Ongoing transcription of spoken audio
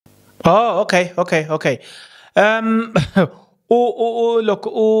Oh, okay, okay, okay. Um, look,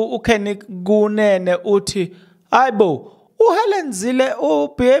 uKenny Kunene uthi, hayibo, uHelen Zille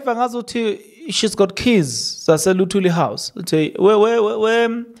ubehave ngazuthi she's got keys zase Luthuli house. Uthi,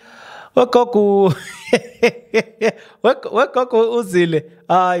 we gogo, we gogo uzile.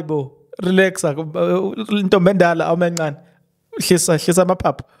 Hayibo, relax, intombi endala awumencane. Hlisa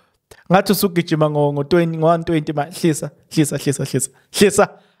amaphaphu. Ngathi usugijima ngo 20 ngo 120 ma hlisa.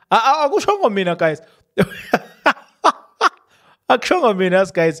 Akusho ngomina guys. Akusho ngomina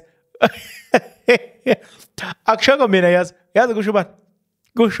yes guys. Akusho ngomina yes. Yazi kusho bani?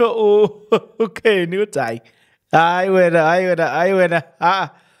 Kusho uKenny uthi hayi wena.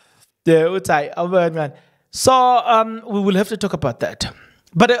 Yeah, uthi awuncane. So we will have to talk about that.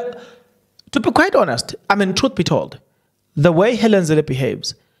 But to be quite honest, I mean truth be told, the way Helen Zille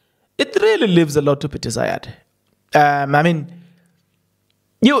behaves, it really leaves a lot to be desired. I mean,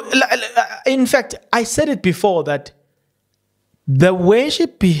 in fact, I said it before that the way she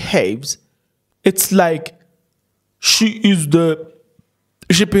behaves, it's like she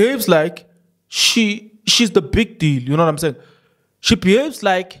behaves like she's the big deal. You know what I'm saying? She behaves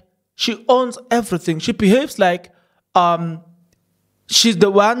like she owns everything. She behaves like she's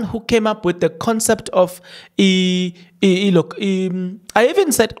the one who came up with the concept of look. I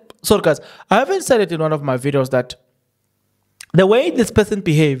even said, sorry guys, I haven't said it in one of my videos that the way this person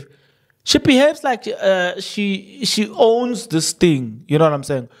she behaves like she owns this thing. You know what I'm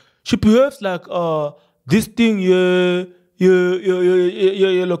saying? She behaves like this thing,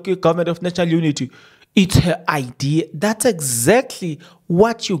 look, government of national unity. It's her idea. That's exactly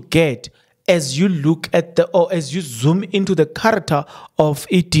what you get as you look at as you zoom into the character of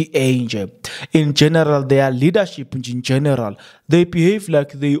EDA. In general, their leadership in general, they behave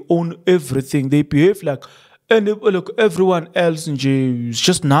like they own everything. They behave like, and look, everyone else is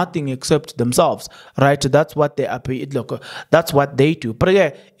just nothing except themselves, right? That's what they are. Look, that's what they do. But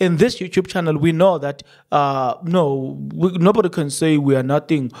yeah, in this YouTube channel, we know that nobody can say we are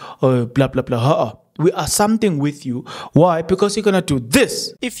nothing. Blah blah blah. We are something with you. Why? Because you're gonna do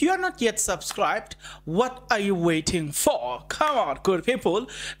this. If you are not yet subscribed, what are you waiting for? Come on, good people.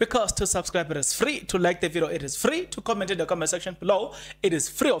 Because to subscribe, it is free. To like the video, it is free. To comment in the comment section below, it is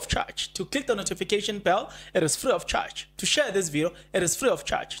free of charge. To click the notification bell, it is free of charge. To share this video, it is free of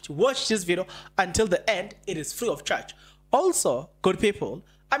charge. To watch this video until the end, it is free of charge. Also, good people,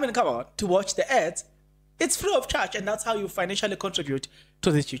 I mean, come on, to watch the ads, it's free of charge, and that's how you financially contribute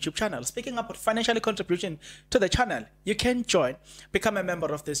to this YouTube channel. Speaking about financially contribution to the channel, you can become a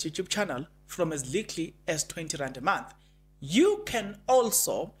member of this YouTube channel from as little as 20 Rand a month. You can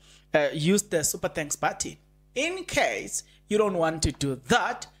also use the super thanks button. In case you don't want to do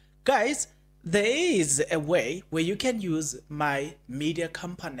that, guys, there is a way where you can use my media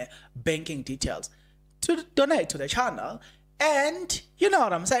company banking details to donate to the channel, and you know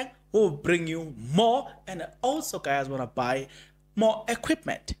what I'm saying, we'll bring you more, and also guys want to buy more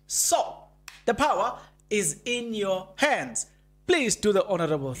equipment. So the power is in your hands. Please do the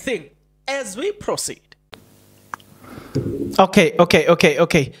honorable thing as we proceed.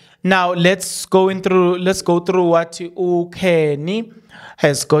 Okay. Now let's go through what uKenny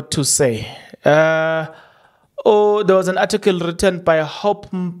has got to say. There was an article written by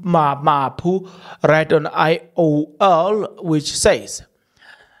Hope Mapu right on IOL, which says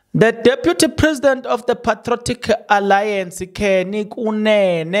the Deputy President of the Patriotic Alliance,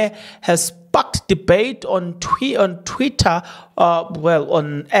 Kunene, has sparked debate on Twitter,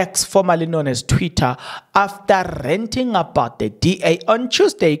 on X, formerly known as Twitter, after ranting about the DA. On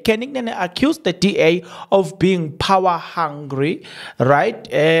Tuesday, Kunene accused the DA of being power hungry, right?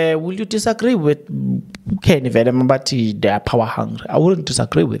 Will you disagree with Kenny Vedemambati? They are power hungry. I wouldn't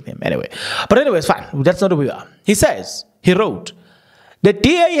disagree with him anyway. But anyway, it's fine. That's not who we are. He wrote, the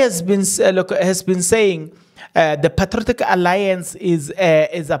DA has been saying the Patriotic Alliance is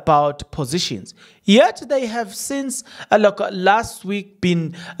about positions. Yet they have since last week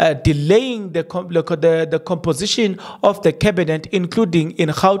been delaying the composition of the cabinet, including in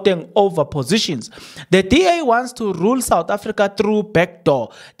Gauteng, over positions. The DA wants to rule South Africa through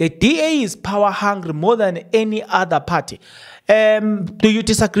backdoor. The DA is power hungry more than any other party. Do you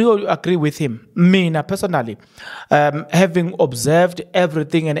disagree or you agree with him? Me, personally, having observed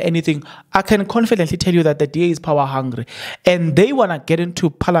everything and anything, I can confidently tell you that the DA is power hungry, and they want to get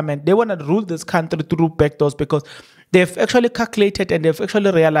into parliament. They want to rule this country through backdoors because they've actually calculated and they've actually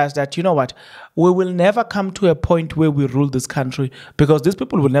realized that, you know what, we will never come to a point where we rule this country because these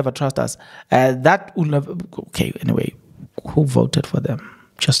people will never trust us. That will never. Okay, anyway, who voted for them?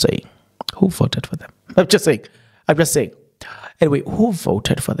 Just saying. Who voted for them? I'm just saying. Anyway, who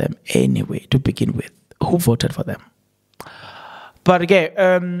voted for them anyway to begin with? Who voted for them? But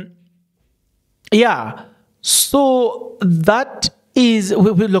again, yeah. So that is,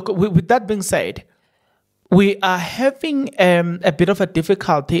 look, with that being said, we are having a bit of a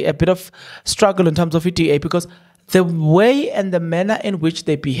difficulty, a bit of struggle in terms of ETA, because the way and the manner in which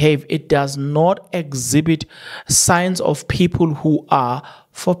they behave, it does not exhibit signs of people who are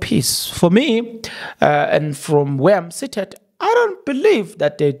for peace. For me, and from where I'm seated, I don't believe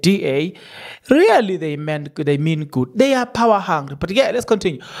that the DA really they mean good. They are power hungry. But yeah, let's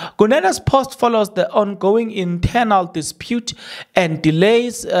continue. Kunene's post follows the ongoing internal dispute and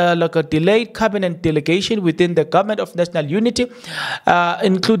delays, like a delayed cabinet delegation within the government of national unity,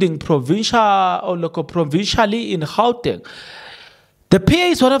 including provincially in Gauteng. The PA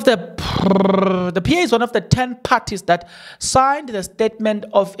is one of the 10 parties that signed the statement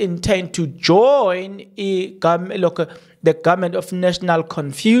of intent to join the government of national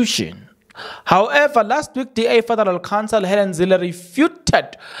confusion. However, last week, DA Federal Counsel Helen Zille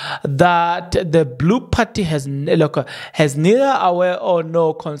refuted that the Blue Party has neither aware or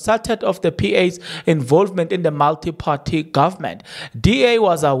nor consulted of the PA's involvement in the multi-party government. DA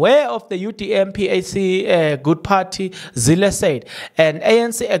was aware of the UTM PAC Good Party, Zille said, and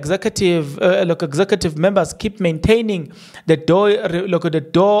ANC executive members keep maintaining the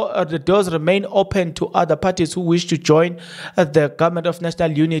doors remain open to other parties who wish to join the government of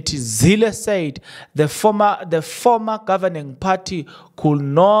national unity. Zille said the former governing party could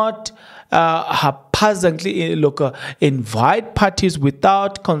not haphazardly invite parties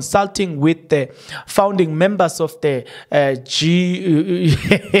without consulting with the founding members of the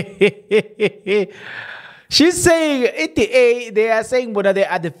She's saying ETA, they are saying whether they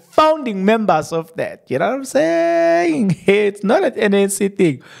are the founding members of that. You know what I'm saying? It's not an NNC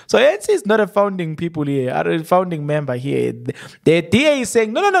thing. So NNC is not a founding people here, or a founding member here. The DA is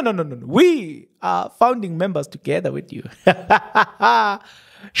saying, no. We are founding members together with you.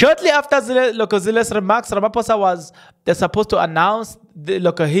 Shortly after Zille's remarks, Ramaphosa was supposed to announce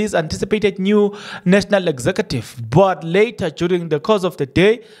his anticipated new national executive. But later, during the course of the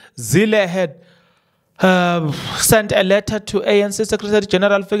day, Zille had sent a letter to ANC Secretary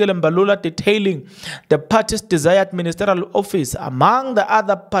General Fikile Mbalula detailing the party's desired ministerial office. Among the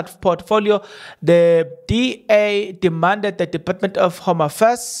other portfolio, the DA demanded the Department of Home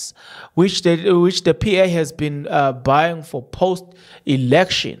Affairs, which the PA has been buying for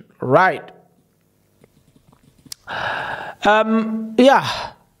post-election. Right.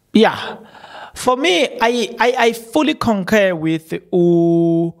 Yeah. For me, I fully concur with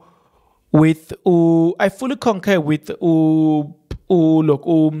I fully concur with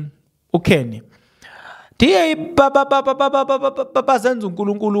Kenny. DA bazenza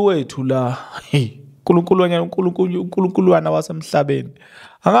uNkulunkulu wethu la. uNkulunkuluwana wasemhlabeni.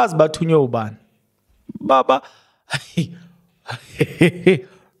 Angazi bathunywe ubani. Baba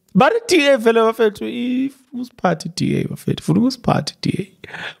But DA vele bafethu who's party DA bafethu. Funa ukusiphatha DA.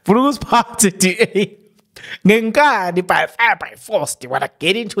 Funa ukusiphatha DA. By fire, by force, they want to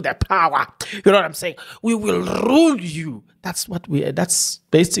get into the power. You know what I'm saying? We will rule you. That's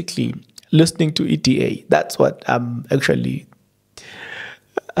basically listening to ETA. That's what I'm actually,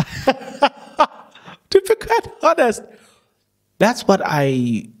 to be quite honest, that's what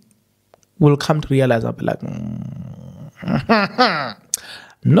I will come to realize. I'll be like,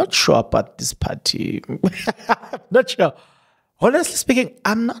 not sure about this party. Not sure. Honestly speaking,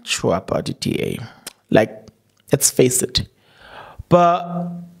 I'm not sure about ETA. Like, let's face it. But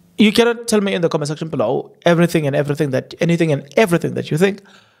you cannot tell me in the comment section below anything and everything that you think.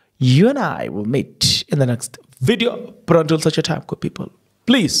 You and I will meet in the next video. But until such a time, good people,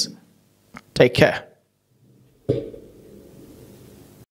 please take care.